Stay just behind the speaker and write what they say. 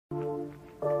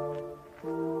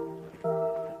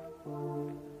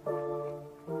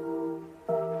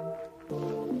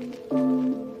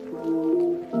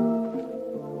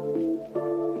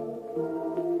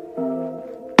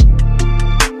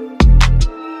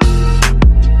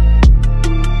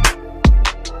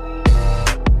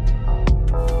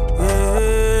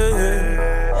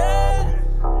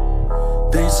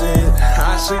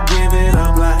should give it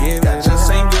up like that just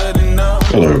ain't good enough.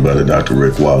 Hello everybody, Dr.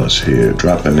 Rick Wallace here,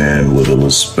 dropping in with a little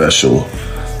special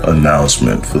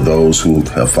announcement for those who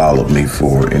have followed me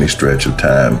for any stretch of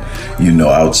time. You know,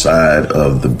 outside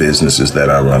of the businesses that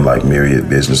I run, like Myriad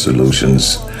Business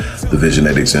Solutions, the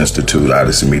Visionetics Institute,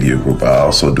 Odyssey Media Group, I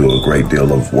also do a great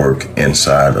deal of work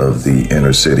inside of the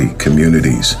inner city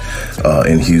communities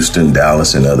in Houston,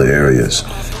 Dallas, and other areas.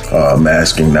 I'm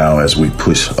asking now, as we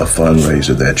push a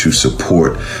fundraiser, that you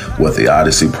support what the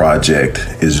Odyssey Project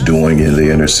is doing in the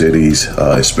inner cities,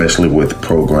 especially with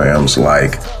programs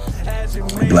like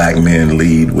Black Men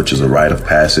Lead, which is a rite of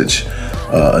passage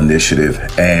initiative,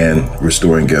 and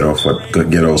Restoring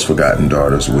Ghetto's Forgotten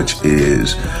Daughters, which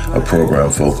is a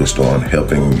program focused on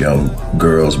helping young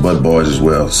girls, but boys as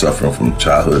well, suffering from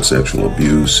childhood sexual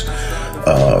abuse,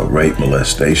 rape,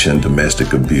 molestation,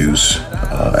 domestic abuse,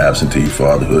 absentee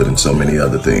fatherhood, and so many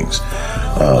other things.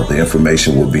 The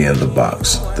information will be in the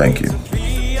box. Thank you.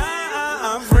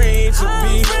 I'm free to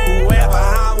be whoever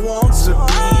I want to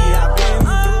be. I've been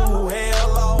through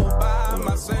hell all by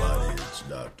myself. It's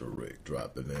Dr. Rick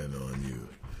dropping in on you.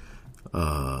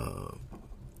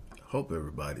 Hope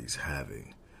everybody's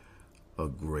having a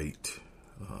great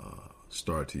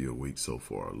start to your week so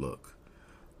far. Look,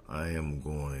 I am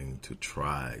going to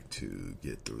try to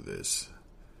get through this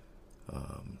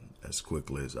as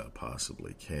quickly as I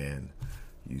possibly can.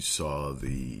 You saw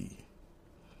the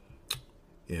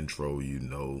intro, you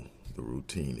know the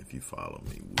routine if you follow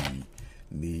me. We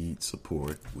need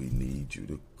support. We need you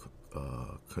to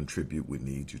contribute. We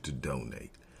need you to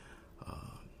donate.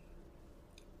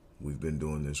 We've been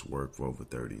doing this work for over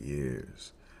 30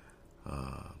 years,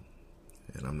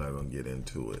 and I'm not going to get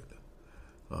into it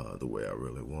the way I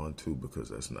really want to, because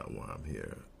that's not why I'm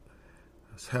here.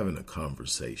 I was having a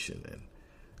conversation and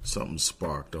something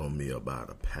sparked on me about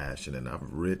a passion, and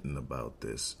I've written about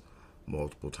this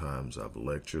multiple times. I've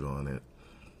lectured on it.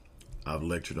 I've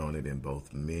lectured on it in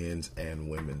both men's and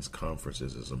women's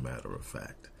conferences, as a matter of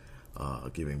fact,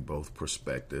 giving both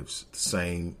perspectives,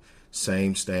 same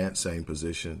stance, same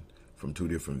position from two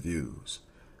different views.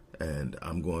 And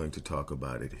I'm going to talk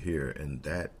about it here, and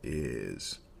that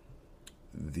is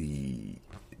the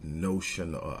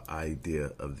notion or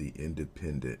idea of the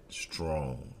independent,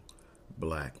 strong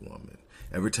black woman.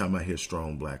 Every time I hear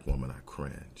strong black woman, I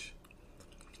cringe.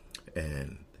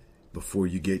 And before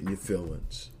you get in your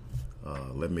feelings,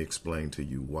 let me explain to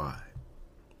you why.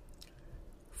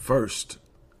 First,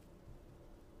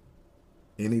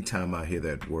 anytime I hear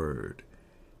that word,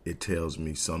 it tells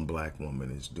me some black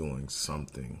woman is doing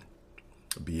something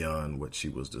beyond what she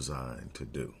was designed to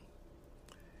do.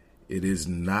 It is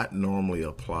not normally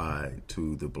applied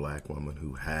to the black woman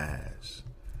who has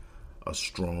a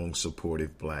strong,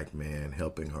 supportive black man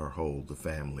helping her hold the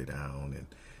family down and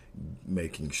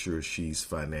making sure she's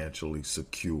financially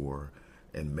secure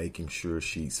and making sure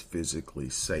she's physically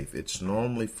safe. It's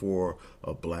normally for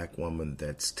a black woman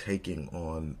that's taking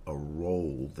on a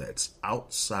role that's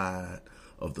outside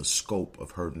of the scope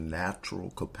of her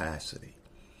natural capacity.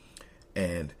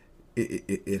 And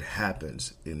it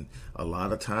happens. In a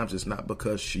lot of times, it's not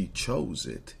because she chose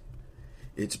it.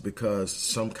 It's because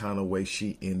some kind of way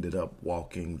she ended up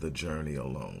walking the journey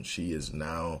alone. She is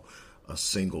now a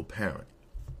single parent.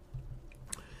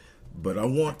 But I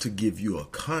want to give you a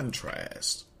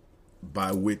contrast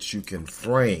by which you can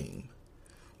frame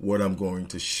what I'm going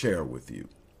to share with you.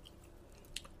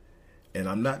 And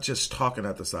I'm not just talking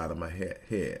out the side of my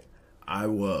head. I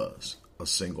was a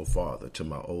single father to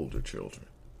my older children.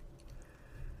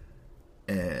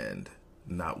 And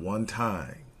not one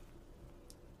time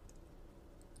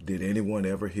did anyone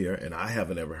ever hear, and I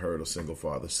haven't ever heard a single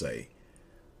father say,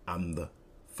 I'm the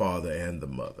father and the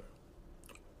mother.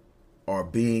 Or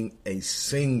being a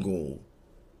single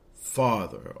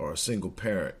father or a single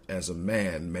parent as a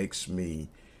man makes me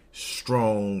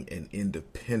strong and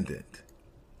independent.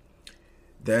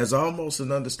 There's almost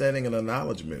an understanding and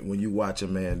acknowledgement when you watch a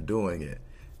man doing it.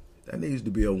 There needs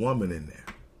to be a woman in there.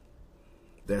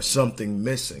 There's something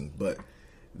missing, but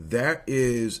there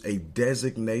is a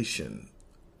designation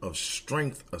of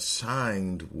strength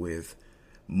assigned with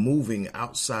moving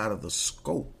outside of the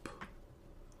scope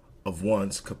of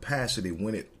one's capacity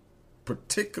when it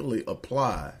particularly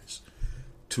applies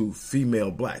to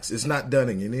female blacks. It's not done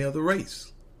in any other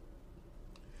race.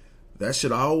 That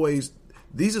should always,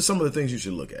 these are some of the things you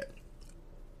should look at.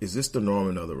 Is this the norm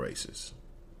in other races?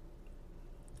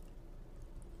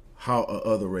 How are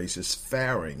other races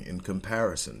faring in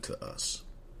comparison to us?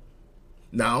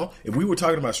 Now, if we were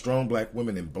talking about strong black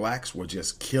women and blacks were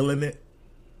just killing it,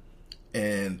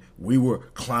 And we were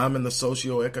climbing the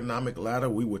socioeconomic ladder.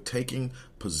 We were taking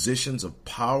positions of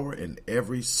power in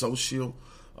every social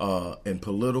and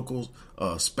political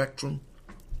spectrum.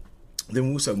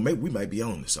 Then we said, maybe we might be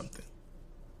on to something.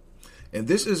 And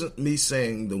this isn't me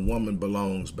saying the woman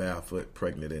belongs barefoot,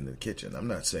 pregnant in the kitchen. I'm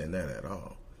not saying that at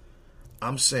all.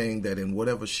 I'm saying that in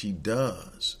whatever she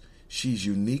does, she's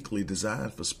uniquely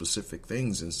designed for specific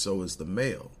things, and so is the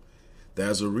male.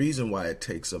 There's a reason why it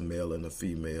takes a male and a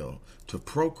female to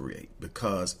procreate,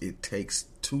 because it takes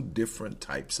two different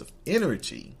types of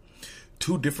energy,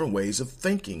 two different ways of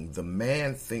thinking. The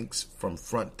man thinks from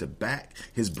front to back.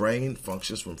 His brain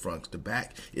functions from front to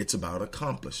back. It's about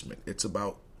accomplishment. It's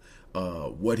about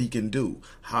what he can do,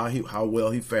 how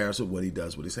well he fares with what he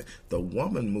does, what he says. The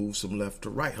woman moves from left to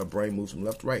right. Her brain moves from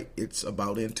left to right. It's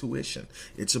about intuition.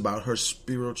 It's about her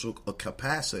spiritual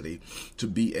capacity to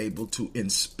be able to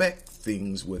inspect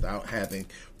things without having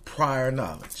prior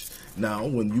knowledge. Now,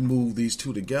 when you move these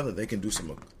two together, they can do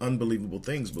some unbelievable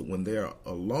things, but when they're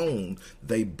alone,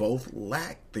 they both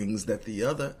lack things that the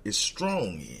other is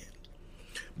strong in.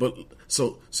 But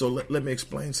so let me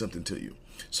explain something to you.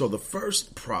 So the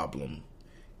first problem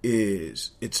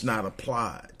is it's not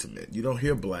applied to men. You don't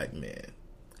hear black men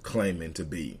claiming to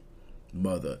be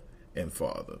mother and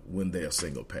father when they are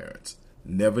single parents.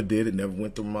 Never did. It never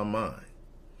went through my mind.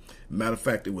 Matter of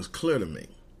fact, it was clear to me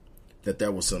that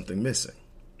there was something missing.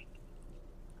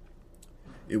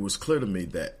 It was clear to me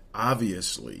that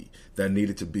obviously there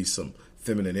needed to be some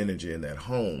feminine energy in that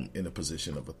home in a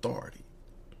position of authority.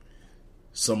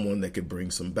 Someone that could bring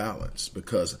some balance,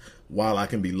 because while I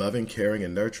can be loving, caring,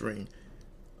 and nurturing,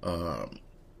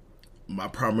 my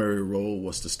primary role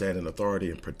was to stand in authority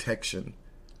and protection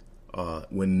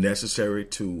when necessary,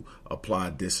 to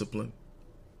apply discipline.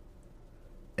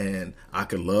 And I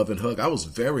could love and hug. I was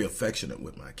very affectionate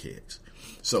with my kids.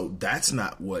 So that's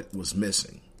not what was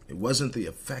missing. It wasn't the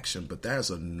affection, but there's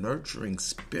a nurturing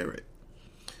spirit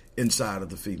inside of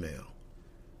the female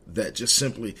that just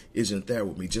simply isn't there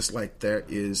with me. Just like there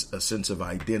is a sense of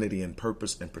identity and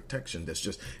purpose and protection that's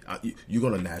just, you're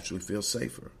going to naturally feel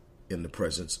safer in the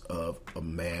presence of a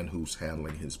man who's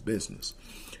handling his business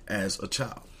as a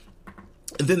child.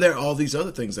 And then there are all these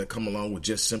other things that come along with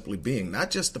just simply being,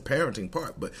 not just the parenting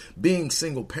part, but being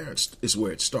single parents is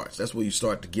where it starts. That's where you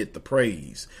start to get the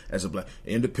praise as a black,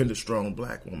 independent, strong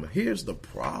black woman. Here's the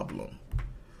problem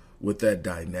with that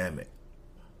dynamic.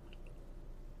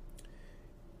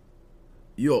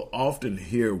 You'll often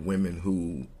hear women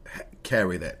who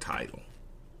carry that title,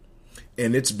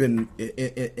 and it's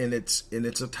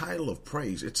a title of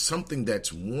praise. It's something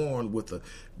that's worn with a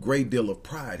great deal of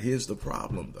pride. Here's the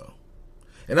problem, though,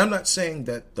 and I'm not saying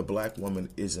that the black woman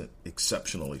isn't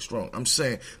exceptionally strong. I'm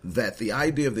saying that the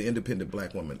idea of the independent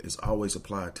black woman is always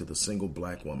applied to the single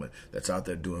black woman that's out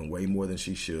there doing way more than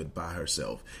she should by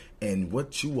herself. And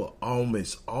what you will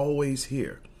almost always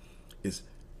hear is,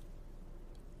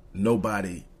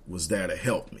 nobody was there to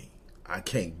help me. I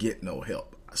can't get no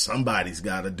help. Somebody's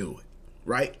got to do it,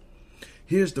 right?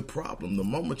 Here's the problem. The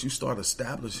moment you start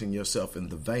establishing yourself in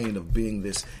the vein of being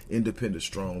this independent,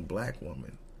 strong black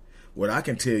woman, what I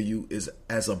can tell you is,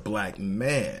 as a black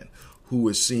man who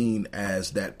is seen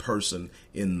as that person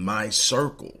in my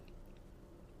circle,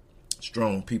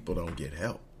 strong people don't get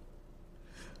help.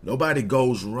 Nobody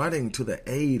goes running to the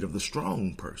aid of the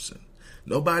strong person.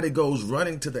 Nobody goes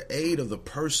running to the aid of the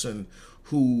person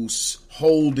who's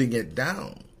holding it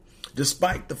down,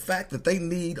 despite the fact that they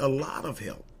need a lot of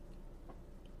help.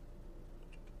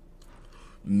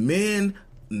 Men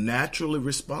naturally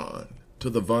respond to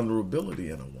the vulnerability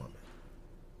in a woman.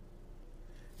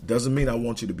 Doesn't mean I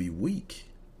want you to be weak.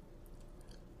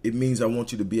 It means I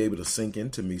want you to be able to sink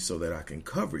into me so that I can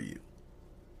cover you.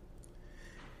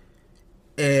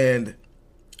 And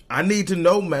I need to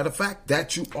know, matter of fact,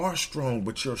 that you are strong,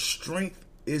 but your strength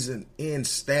isn't in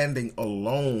standing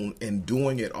alone and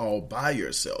doing it all by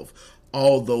yourself,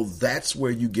 although that's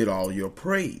where you get all your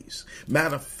praise.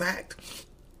 Matter of fact,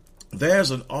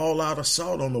 there's an all-out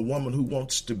assault on the woman who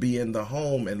wants to be in the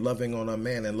home and loving on her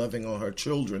man and loving on her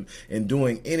children and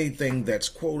doing anything that's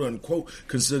quote-unquote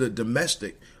considered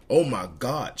domestic. Oh, my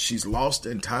God, she's lost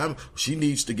in time. She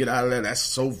needs to get out of there. That's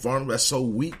so vulnerable. That's so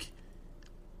weak.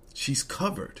 She's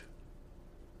covered.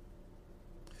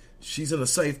 She's in a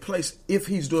safe place if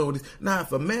he's doing what he's... Now,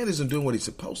 if a man isn't doing what he's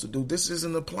supposed to do, this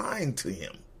isn't applying to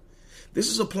him. This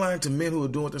is applying to men who are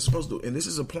doing what they're supposed to do. And this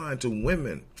is applying to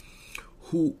women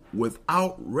who,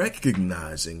 without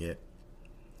recognizing it,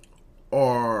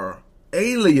 are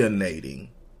alienating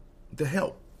the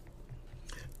help.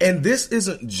 And this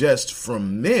isn't just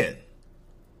from men.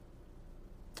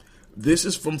 This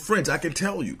is from friends. I can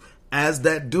tell you, as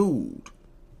that dude,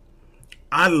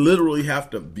 I literally have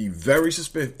to be very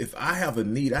specific. If I have a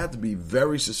need, I have to be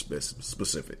very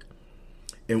specific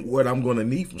in what I'm going to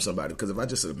need from somebody. Because if I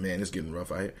just say, man, it's getting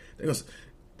rough out here,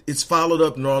 it's followed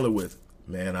up normally with,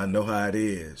 man, I know how it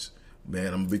is. Man,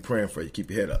 I'm going to be praying for you.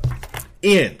 Keep your head up.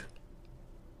 End.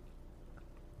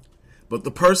 But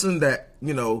the person that,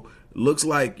 looks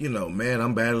like, man,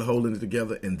 I'm badly holding it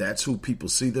together, and that's who people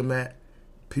see them at,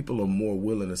 people are more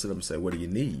willing to sit up and say, what do you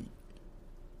need?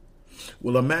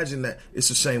 Well, imagine that it's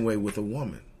the same way with a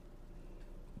woman.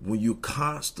 When you're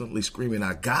constantly screaming,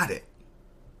 I got it,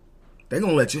 they're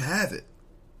going to let you have it.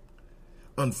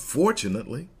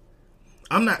 Unfortunately,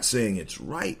 I'm not saying it's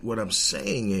right. What I'm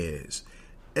saying is,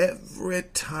 every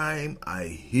time I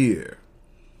hear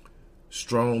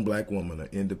strong black woman or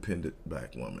independent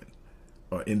black woman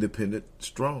or independent,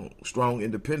 strong,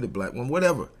 independent black woman,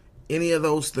 whatever, any of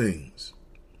those things,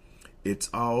 it's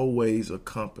always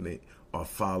accompanied or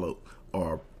followed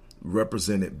or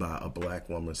represented by a black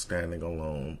woman standing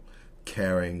alone,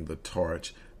 carrying the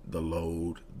torch, the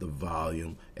load, the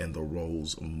volume, and the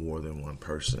roles of more than one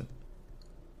person.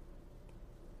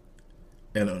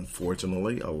 And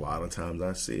unfortunately, a lot of times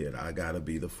I see it. I got to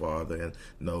be the father. And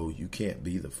no, you can't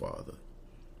be the father.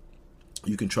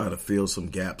 You can try to fill some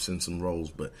gaps in some roles,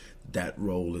 but that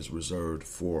role is reserved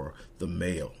for the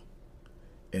male.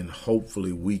 And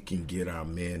hopefully we can get our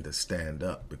men to stand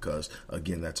up because,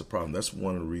 again, that's a problem. That's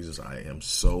one of the reasons I am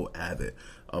so avid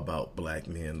about Black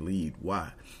Men Lead.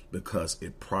 Why? Because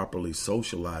it properly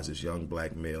socializes young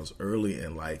black males early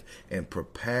in life and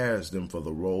prepares them for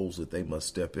the roles that they must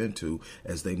step into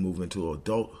as they move into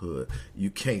adulthood.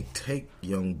 You can't take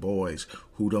young boys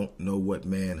who don't know what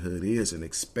manhood is and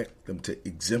expect them to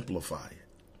exemplify it.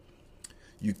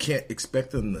 You can't expect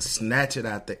them to snatch it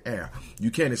out the air. You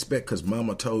can't expect because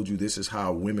mama told you this is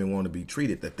how women want to be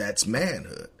treated, that's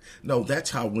manhood. No,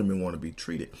 that's how women want to be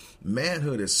treated.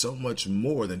 Manhood is so much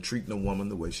more than treating a woman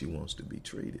the way she wants to be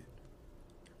treated.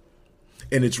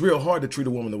 And it's real hard to treat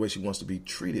a woman the way she wants to be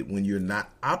treated when you're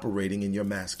not operating in your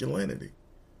masculinity.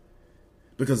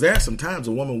 Because there are some times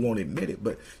a woman won't admit it,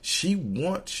 but she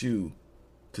wants you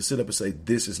to sit up and say,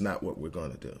 this is not what we're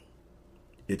going to do.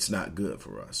 It's not good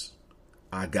for us.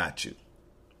 I got you.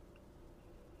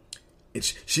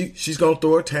 She's going to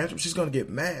throw a tantrum. She's going to get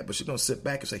mad, but she's going to sit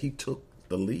back and say, he took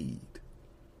the lead.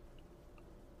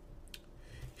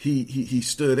 He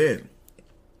stood in.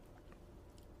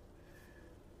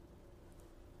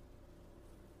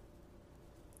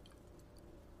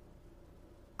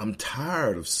 I'm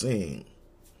tired of seeing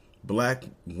black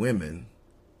women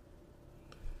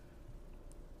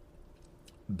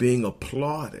being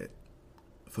applauded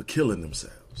for killing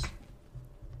themselves.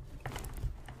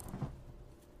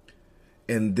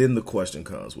 And then the question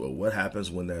comes, well, what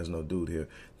happens when there's no dude here?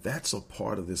 That's a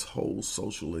part of this whole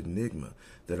social enigma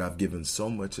that I've given so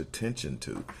much attention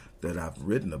to, that I've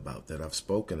written about, that I've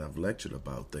spoken, I've lectured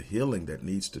about, the healing that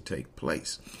needs to take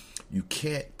place. You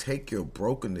can't take your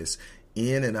brokenness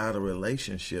in and out of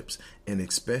relationships and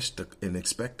expect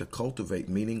to cultivate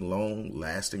meaning,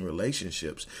 long-lasting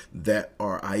relationships that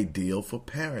are ideal for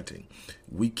parenting.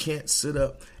 We can't sit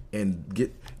up and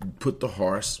put the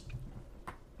horse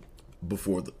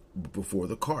before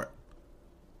the cart.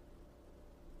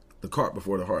 The cart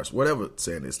before the horse. Whatever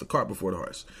saying is, the cart before the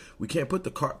horse. We can't put the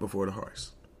cart before the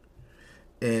horse.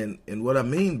 And what I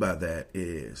mean by that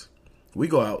is we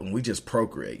go out and we just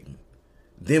procreate.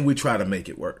 Then we try to make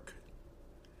it work.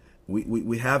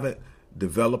 We haven't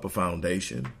developed a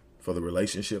foundation for the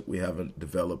relationship. We haven't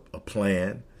developed a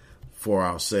plan for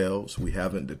ourselves. We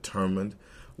haven't determined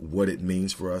what it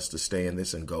means for us to stay in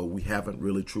this and go. We haven't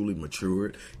really truly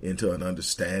matured into an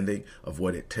understanding of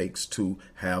what it takes to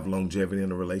have longevity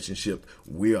in a relationship.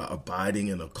 We are abiding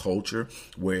in a culture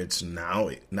where it's now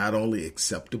not only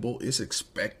acceptable, it's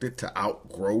expected to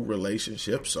outgrow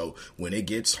relationships. So when it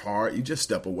gets hard, you just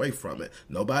step away from it.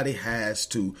 Nobody has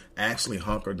to actually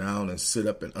hunker down and sit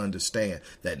up and understand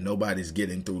that nobody's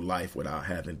getting through life without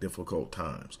having difficult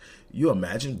times. You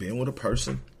imagine being with a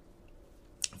person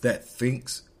that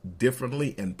thinks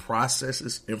differently and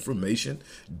processes information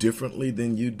differently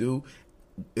than you do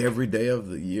every day of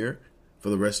the year for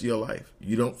the rest of your life.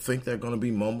 You don't think there are going to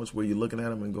be moments where you're looking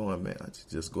at him and going, man, I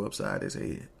just go upside his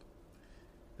head.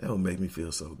 That would make me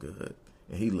feel so good.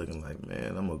 And he looking like,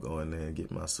 man, I'm going to go in there and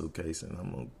get my suitcase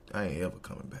and I ain't ever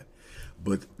coming back.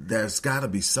 But there's got to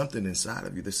be something inside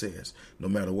of you that says, no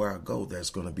matter where I go, there's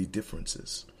going to be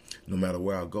differences. No matter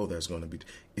where I go, there's going to be,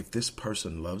 if this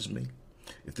person loves me,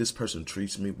 if this person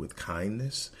treats me with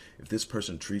kindness, if this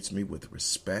person treats me with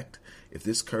respect, if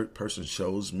this person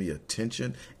shows me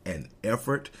attention and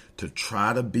effort to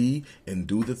try to be and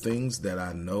do the things that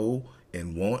I know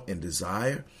and want and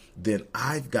desire, then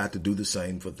I've got to do the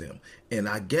same for them. And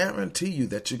I guarantee you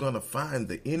that you're going to find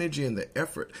the energy and the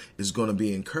effort is going to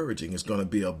be encouraging. It's going to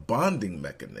be a bonding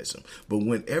mechanism. But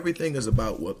when everything is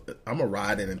about, well, I'm going to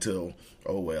ride it until,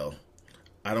 oh, well,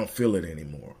 I don't feel it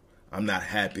anymore. I'm not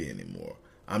happy anymore.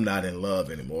 I'm not in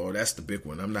love anymore. That's the big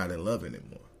one. I'm not in love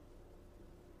anymore.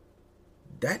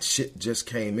 That shit just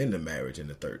came into marriage in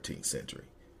the 13th century.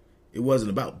 It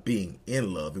wasn't about being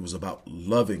in love. It was about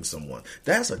loving someone.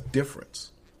 That's a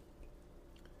difference.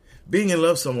 Being in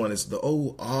love with someone is the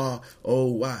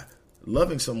why.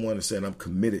 Loving someone is saying, I'm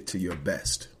committed to your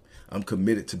best. I'm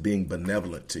committed to being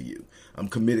benevolent to you. I'm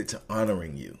committed to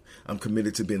honoring you. I'm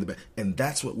committed to being the best. And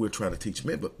that's what we're trying to teach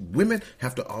men. But women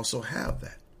have to also have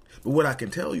that. But what I can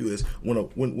tell you is when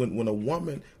a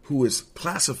woman who is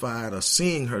classified or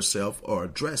seeing herself or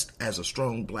addressed as a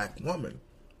strong black woman,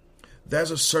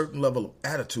 there's a certain level of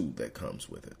attitude that comes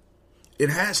with it. It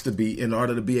has to be in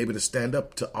order to be able to stand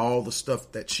up to all the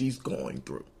stuff that she's going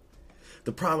through.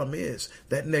 The problem is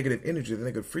that negative energy, the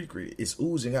negative frequency is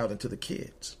oozing out into the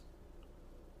kids.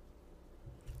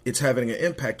 It's having an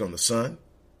impact on the son.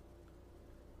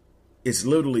 It's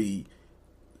literally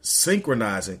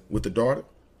synchronizing with the daughter.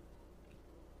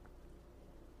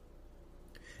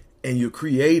 And you're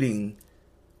creating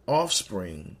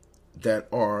offspring that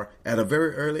are at a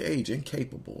very early age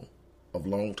incapable of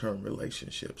long-term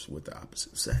relationships with the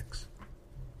opposite sex.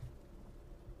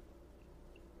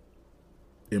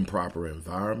 Improper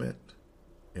environment,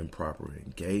 improper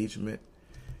engagement,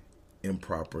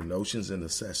 improper notions and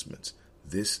assessments.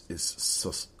 This is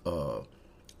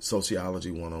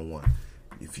sociology 101.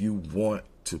 If you want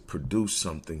to produce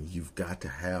something, you've got to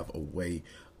have a way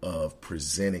of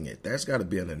presenting it. There's got to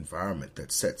be an environment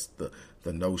that sets the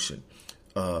notion.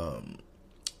 And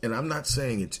I'm not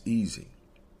saying it's easy.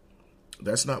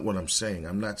 That's not what I'm saying.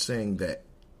 I'm not saying that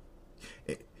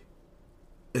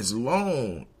as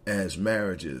long as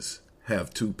marriages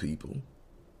have two people,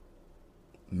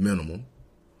 minimum,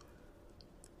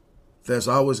 there's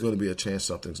always going to be a chance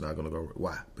something's not going to go right.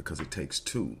 Why? Because it takes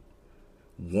two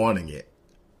wanting it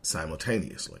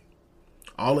simultaneously.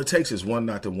 All it takes is one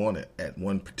not to want it at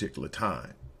one particular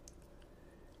time.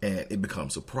 And it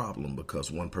becomes a problem because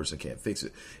one person can't fix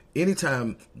it.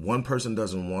 Anytime one person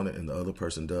doesn't want it and the other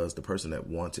person does, the person that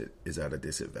wants it is at a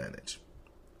disadvantage.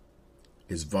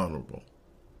 Is vulnerable.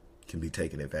 Can be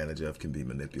taken advantage of, can be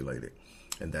manipulated.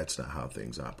 And that's not how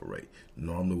things operate.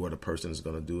 Normally what a person is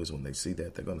going to do is when they see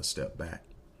that, they're going to step back.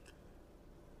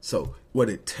 So what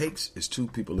it takes is two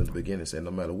people in the beginning saying,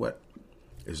 no matter what,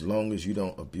 as long as you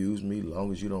don't abuse me, as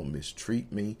long as you don't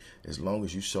mistreat me, as long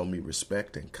as you show me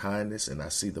respect and kindness and I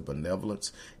see the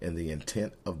benevolence and the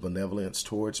intent of benevolence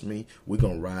towards me, we're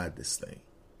going to ride this thing.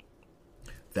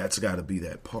 That's got to be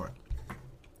that part.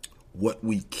 What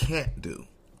we can't do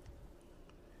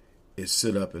is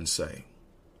sit up and say,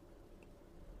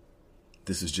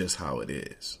 this is just how it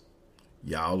is.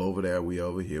 Y'all over there, we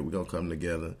over here. We're going to come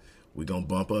together. We're going to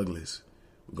bump uglies.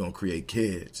 We're going to create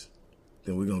kids.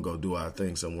 Then we're going to go do our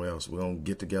thing somewhere else. We're going to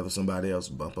get together somebody else,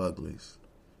 bump uglies,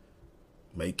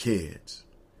 make kids,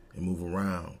 and move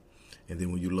around. And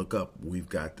then when you look up, we've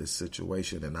got this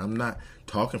situation. And I'm not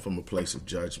talking from a place of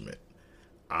judgment.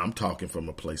 I'm talking from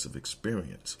a place of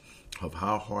experience of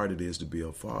how hard it is to be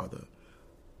a father.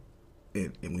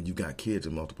 And when you got kids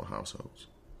in multiple households.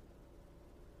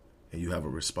 And you have a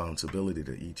responsibility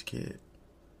to each kid.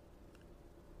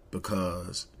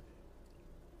 Because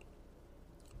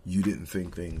you didn't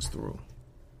think things through.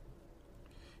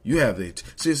 You have you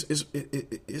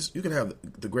can have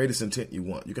the greatest intent you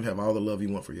want. You can have all the love you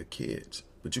want for your kids,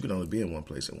 but you can only be in one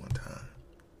place at one time.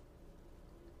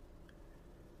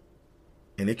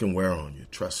 And it can wear on you,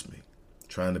 trust me.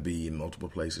 Trying to be in multiple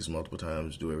places, multiple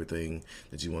times, do everything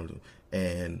that you want to do.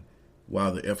 And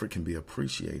while the effort can be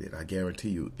appreciated, I guarantee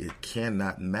you it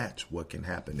cannot match what can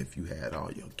happen if you had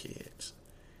all your kids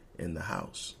in the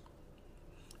house.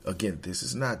 Again, this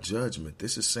is not judgment.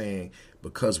 This is saying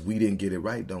because we didn't get it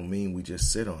right don't mean we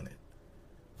just sit on it.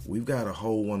 We've got to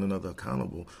hold one another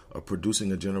accountable of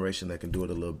producing a generation that can do it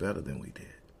a little better than we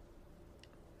did.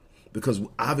 Because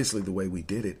obviously the way we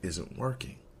did it isn't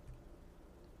working.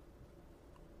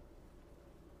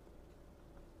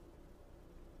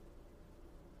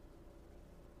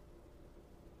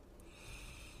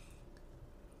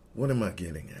 What am I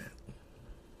getting at?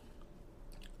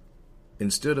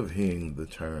 Instead of hearing the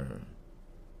term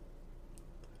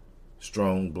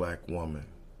strong black woman,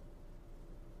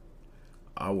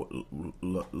 I would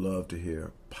love to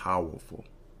hear powerful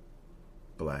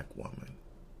black woman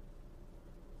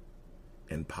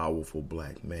and powerful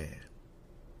black man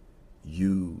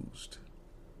used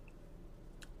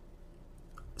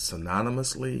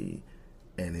synonymously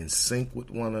and in sync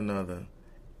with one another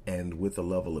and with a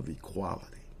level of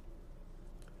equality,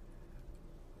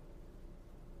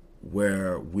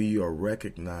 where we are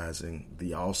recognizing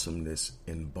the awesomeness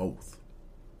in both,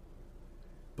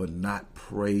 but not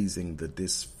praising the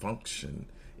dysfunction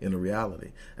in a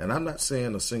reality. And I'm not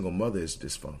saying a single mother is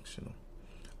dysfunctional.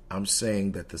 I'm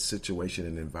saying that the situation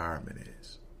and environment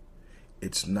is.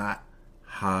 It's not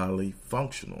highly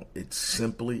functional. It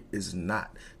simply is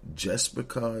not. Just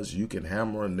because you can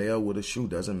hammer a nail with a shoe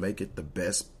doesn't make it the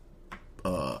best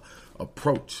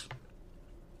approach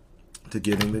to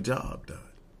getting the job done.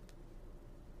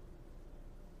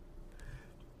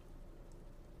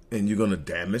 And you're going to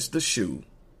damage the shoe.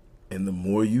 And the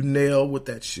more you nail with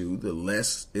that shoe, the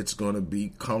less it's going to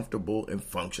be comfortable and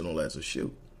functional as a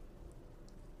shoe.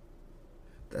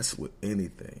 That's with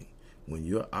anything. When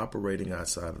you're operating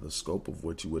outside of the scope of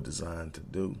what you were designed to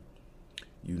do,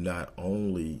 you not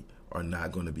only are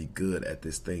not going to be good at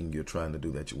this thing you're trying to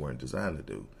do that you weren't designed to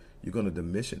do, you're going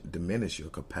to diminish your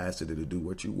capacity to do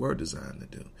what you were designed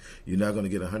to do. You're not going to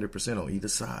get 100% on either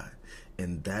side.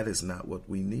 And that is not what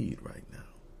we need right now.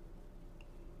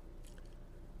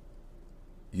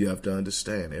 You have to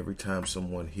understand, every time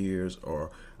someone hears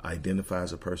or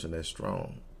identifies a person as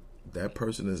strong, that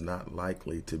person is not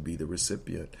likely to be the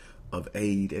recipient of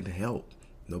aid and help.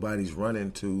 Nobody's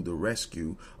running to the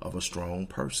rescue of a strong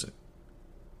person.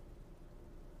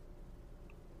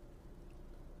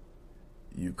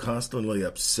 You constantly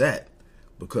upset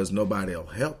because nobody will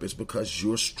help. It's because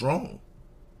you're strong.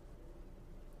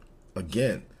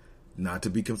 Again, not to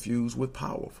be confused with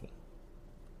powerful.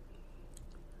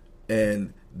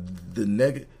 And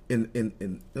the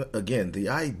again, the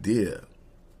idea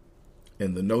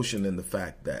and the notion and the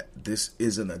fact that this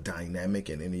isn't a dynamic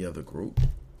in any other group.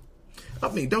 I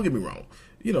mean, don't get me wrong.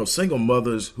 You know, single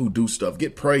mothers who do stuff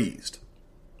get praised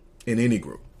in any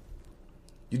group.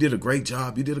 You did a great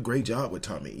job. You did a great job with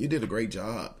Tommy. You did a great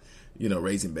job,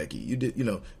 raising Becky. You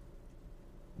did,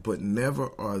 but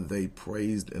never are they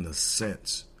praised in a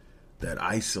sense that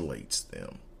isolates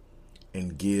them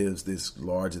and gives this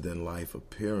larger-than-life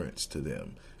appearance to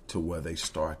them, to where they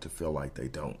start to feel like they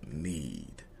don't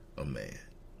need a man.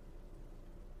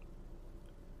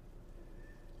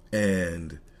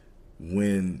 And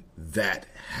when that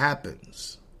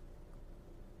happens,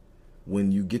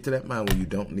 when you get to that mind where you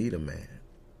don't need a man,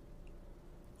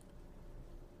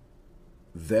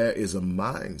 there is a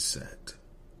mindset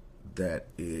that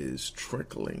is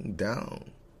trickling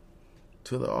down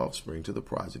to the offspring, to the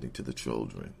progeny, to the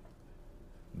children,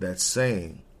 that's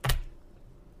saying,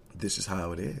 this is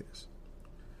how it is.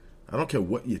 I don't care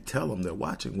what you tell them, they're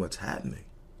watching what's happening.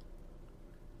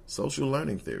 Social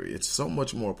learning theory, it's so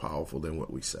much more powerful than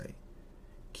what we say.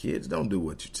 Kids don't do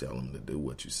what you tell them to do,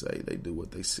 what you say. They do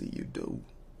what they see you do.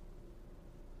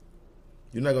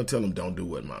 You're not going to tell them, don't do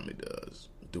what mommy does.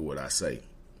 Do what I say.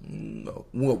 No.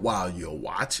 Well, while you're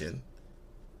watching,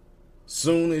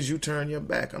 soon as you turn your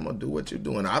back, I'm going to do what you're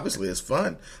doing. Obviously, it's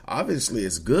fun. Obviously,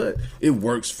 it's good. It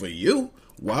works for you.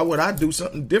 Why would I do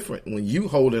something different when you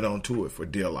hold it on to it for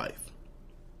dear life?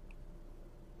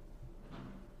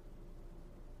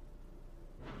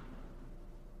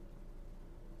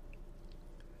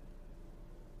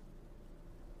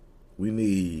 We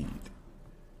need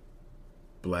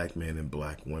black men and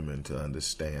black women to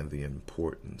understand the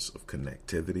importance of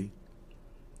connectivity.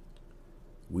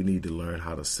 We need to learn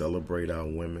how to celebrate our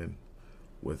women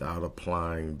without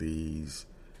applying these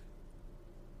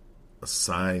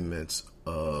assignments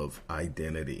of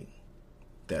identity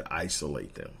that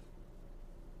isolate them.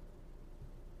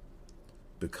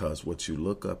 Because what you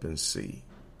look up and see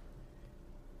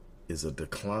is a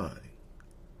decline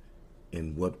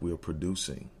in what we're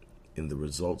producing, in the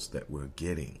results that we're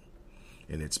getting.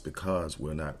 And it's because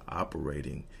we're not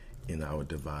operating in our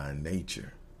divine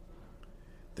nature.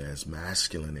 There's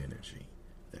masculine energy.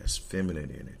 There's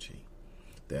feminine energy.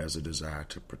 There's a desire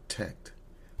to protect.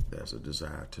 There's a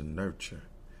desire to nurture.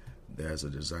 There's a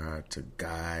desire to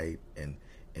guide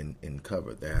and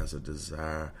cover. There's a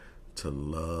desire to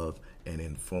love and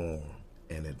inform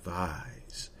and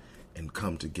advise and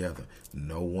come together.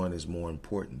 No one is more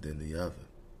important than the other.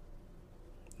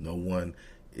 No one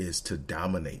is to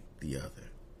dominate the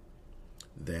other.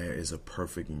 There is a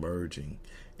perfect merging,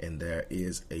 and there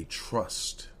is a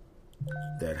trust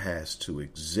that has to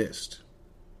exist.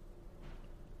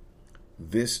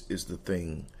 This is the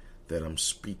thing that I'm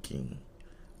speaking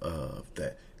of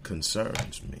that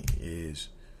concerns me is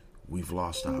we've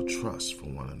lost our trust for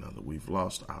one another. We've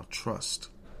lost our trust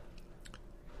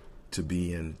to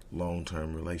be in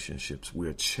long-term relationships.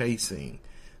 We're chasing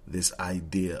this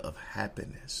idea of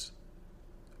happiness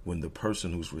when the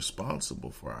person who's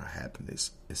responsible for our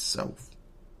happiness is self.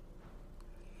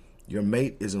 Your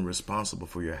mate isn't responsible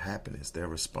for your happiness. They're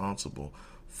responsible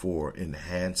for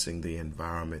enhancing the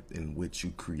environment in which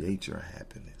you create your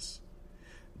happiness.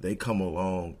 They come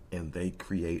along and they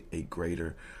create a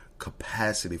greater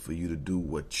capacity for you to do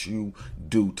what you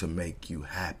do to make you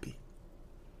happy.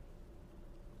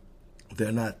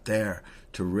 They're not there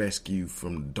to rescue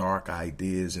from dark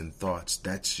ideas and thoughts.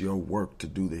 That's your work, to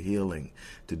do the healing,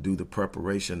 to do the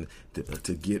preparation,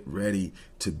 to get ready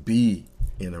to be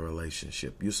in a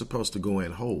relationship. You're supposed to go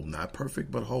in whole, not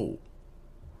perfect, but whole.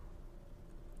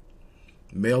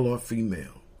 Male or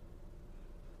female.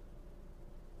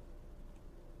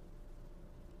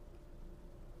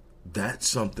 That's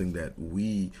something that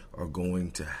we are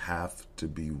going to have to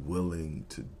be willing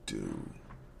to do.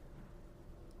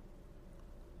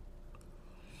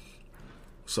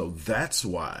 So that's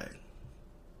why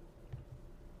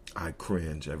I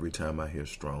cringe every time I hear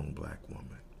strong black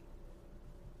woman.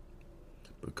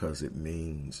 Because it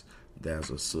means there's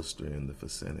a sister in the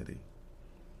vicinity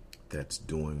that's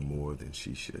doing more than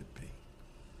she should be.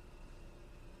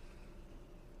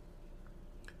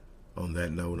 On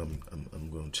that note, I'm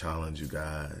going to challenge you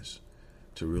guys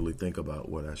to really think about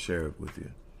what I shared with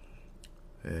you.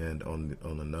 And on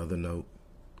another note,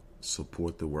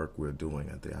 support the work we're doing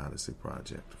at the Odyssey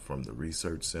Project, from the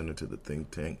research center to the think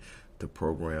tank to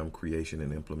program creation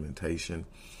and implementation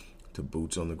to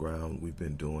boots on the ground. We've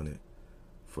been doing it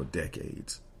for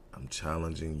decades. I'm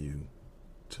challenging you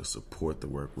to support the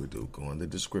work we do. Go in the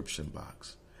description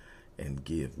box and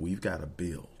give. We've got to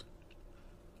build.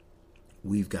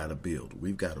 We've got to build.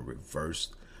 We've got to reverse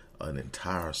an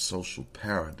entire social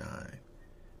paradigm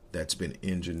that's been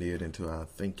engineered into our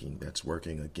thinking that's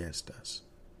working against us.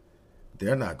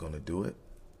 They're not going to do it.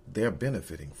 They're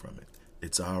benefiting from it.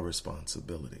 It's our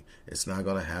responsibility. It's not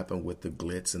going to happen with the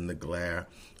glitz and the glare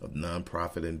of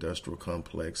nonprofit industrial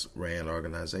complex ran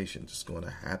organizations. It's going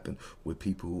to happen with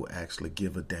people who actually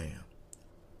give a damn.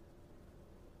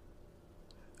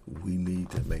 We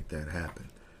need to make that happen.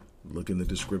 Look in the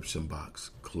description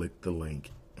box, click the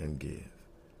link, and give.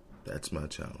 That's my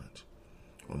challenge.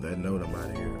 On that note, I'm out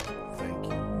of here. Thank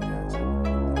you.